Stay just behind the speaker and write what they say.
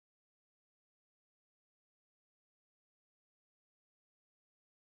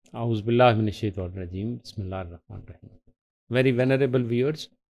Auzubillahi minash-shaytanir-rajeem. Bismillahir-rahmanir-rahim. Very venerable viewers,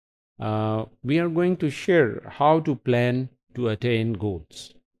 we are going to share how to plan to attain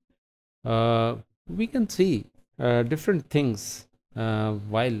goals. We can see different things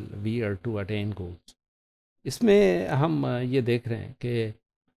while we are to attain goals. इसमें हम ये देख रहे हैं कि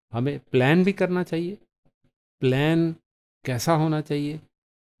हमें plan भी करना चाहिए, प्लान कैसा होना चाहिए,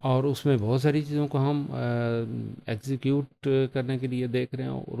 और उसमें बहुत सारी चीज़ों को हम एग्जीक्यूट करने के लिए देख रहे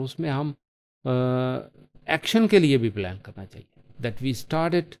हैं, और उसमें हम एक्शन के लिए भी प्लान करना चाहिए, that we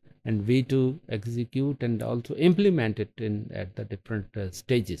start it and we to execute and also implement it in at the different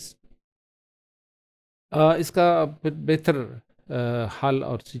stages. इसका बेहतर हल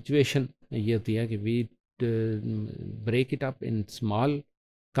और सिचुएशन ये होती है कि we break it up in small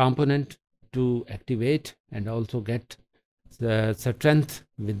component to activate and also get the strength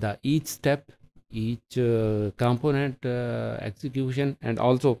with the each step, each component execution, and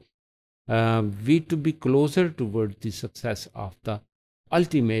also we to be closer towards the success of the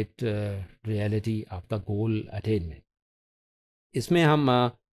ultimate reality of the goal attainment. इसमें हम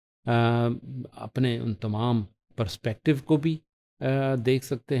अपने उन तमाम perspective को भी देख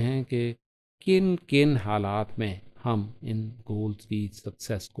सकते हैं कि किन किन हालात में हम इन गोल्स की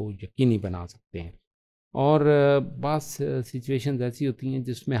सक्सेस को यकीनी बना सकते हैं, और बात सिचुएशंस ऐसी होती हैं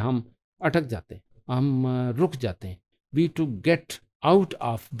जिसमें हम अटक जाते हैं, हम रुक जाते हैं. We to get out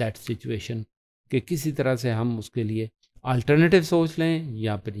of that situation कि किसी तरह से हम उसके लिए अल्टरनेटिव सोच लें,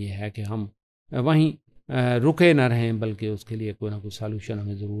 या फिर ये है कि हम वहीं रुके ना रहें, बल्कि उसके लिए कोई ना कोई सॉल्यूशन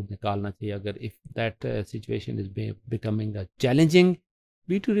हमें ज़रूर निकालना चाहिए. अगर if that situation is becoming challenging,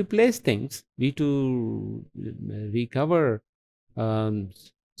 we to replace things, we to recover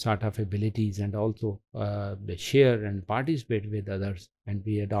sort of abilities, and also share and participate with others, and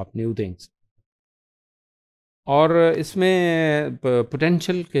we adopt new things. और इसमें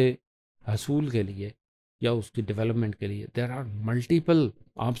पोटेंशियल के हसूल के लिए या उसकी डेवलपमेंट के लिए देर आर मल्टीपल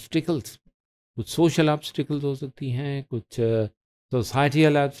ऑब्स्टिकल्स. कुछ सोशल ऑब्स्टिकल्स हो सकती हैं, कुछ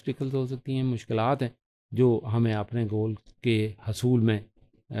सोसाइटियल ऑब्स्टिकल्स हो सकती हैं, मुश्किलात हैं जो हमें अपने गोल के हसूल में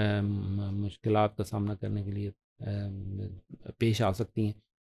मुश्किलात का सामना करने के लिए पेश आ सकती हैं.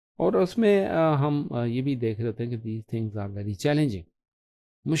 और उसमें हम ये भी देख रहे होते हैं कि these things are very challenging,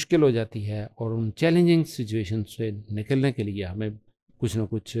 मुश्किल हो जाती है, और उन चैलेंजिंग सिचुएशन से निकलने के लिए हमें कुछ ना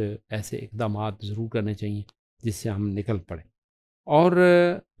कुछ ऐसे इकदाम ज़रूर करने चाहिए जिससे हम निकल पड़े. और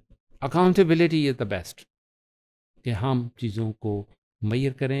अकाउंटेबिलिटी इज़ द बेस्ट, कि हम चीज़ों को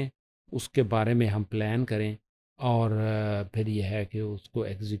मेजर करें, उसके बारे में हम प्लान करें, और फिर यह है कि उसको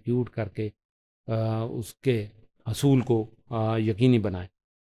एग्जीक्यूट करके उसके हसूल को यकीनी बनाएं.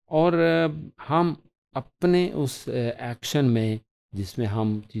 और हम अपने उस एक्शन में जिसमें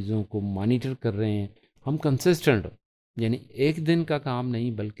हम चीज़ों को मॉनिटर कर रहे हैं, हम कंसिस्टेंट हो, यानी एक दिन का काम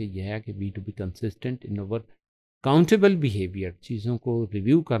नहीं, बल्कि यह है कि we to be consistent in our countable behaviour. चीज़ों को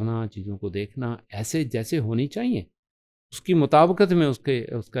रिव्यू करना, चीज़ों को देखना ऐसे जैसे होनी चाहिए, उसकी मुताबिकत में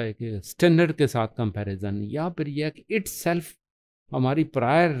उसका एक स्टैंडर्ड के साथ कंपैरिजन, या फिर यह कि इट्स सेल्फ हमारी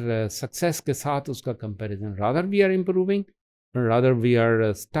प्रायर सक्सेस के साथ उसका comparison. Rather we are improving, rather we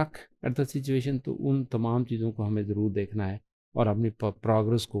are stuck at the situation. तो उन तमाम चीज़ों को हमें ज़रूर देखना है और अपनी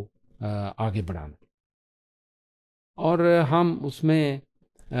प्रोग्रेस को आगे बढ़ाना. और हम उसमें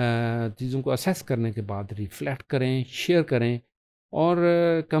चीज़ों को असेस करने के बाद रिफ्लेक्ट करें, शेयर करें, और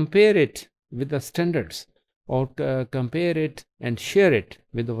compare it with the standards, or compare it and share it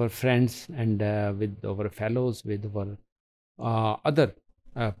with our friends and with our fellows, with our other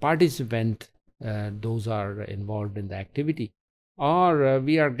participants, those are involved in the activity, or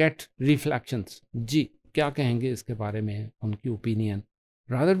we are get reflections. जी क्या कहेंगे इसके बारे में, उनकी opinion.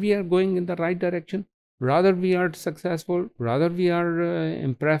 Rather we are going in the right direction, rather we are successful, rather we are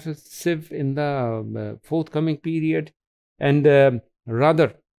impressive in the forthcoming period, and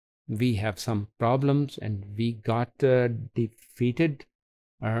rather we have some problems and we got defeated.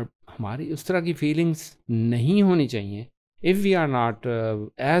 हमारी उस तरह की feelings नहीं होनी चाहिए. if we are not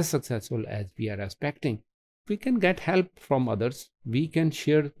as successful as we are expecting, we can get help from others, we can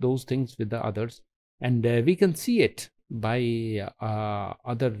share those things with the others, and we can see it by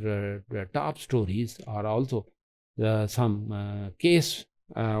other top stories, or also some case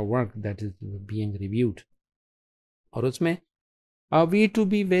work that is being reviewed. और उसमें we to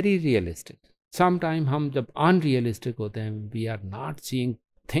be very realistic. Sometime हम जब unrealistic होते हैं, we are not seeing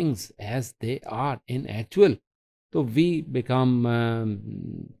things as they are in actual, so we become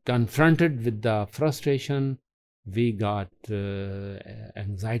confronted with the frustration, we got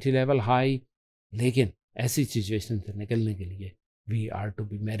anxiety level high. लेकिन ऐसी situation से निकलने के लिए we are to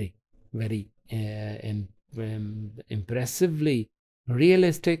be very very impressively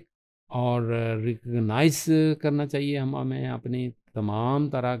realistic और recognise करना चाहिए हमें अपनी तमाम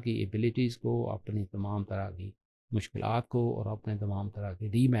तरह की एबिलिटीज़ को, अपनी तमाम तरह की मुश्किलात को और अपने तमाम तरह के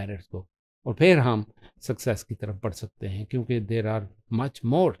डीमेरिट्स को, और फिर हम सक्सेस की तरफ बढ़ सकते हैं, क्योंकि there are much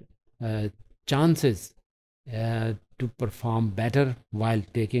more chances to perform better while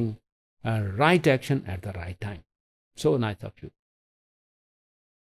taking right action at the right time. So nice of you.